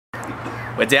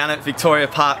We're down at Victoria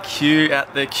Park, Kew,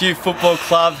 at the Kew Football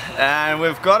Club, and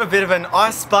we've got a bit of an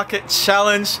ice bucket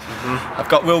challenge. I've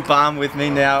got Will Balme with me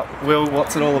now. Will,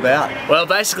 what's it all about? Well,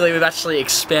 basically we've actually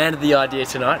expanded the idea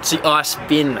tonight. It's the ice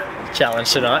bin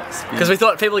challenge tonight, because we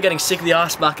thought people are getting sick of the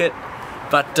ice bucket,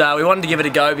 but we wanted to give it a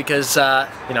go because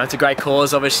you know, it's a great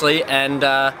cause, obviously, and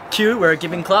Kew, we're a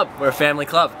giving club, we're a family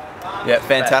club. Yeah,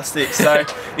 fantastic. So,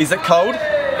 is it cold?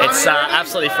 It's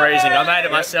absolutely freezing. I made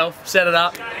it myself, set it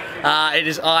up. It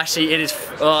is icy, it is,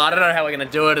 I don't know how we're going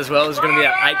to do it as well. There's going to be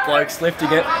 8 blokes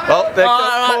lifting it. Well, they're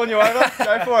calling you over.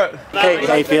 Go for it. Hey,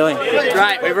 how you feeling?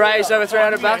 Great, we've raised over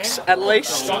 $300 at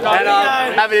least, and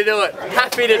I'm happy to do it.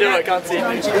 Happy to do it, can't see it.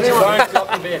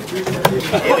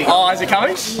 Oh, is it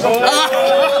coming?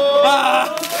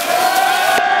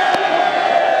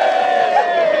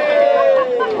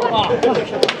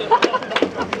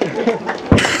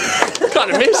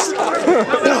 Kind of missed.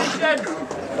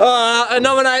 I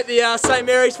nominate the St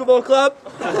Mary's Football Club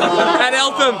and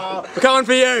Eltham. We're coming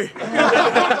for you.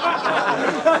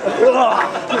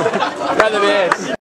 Grab the bears.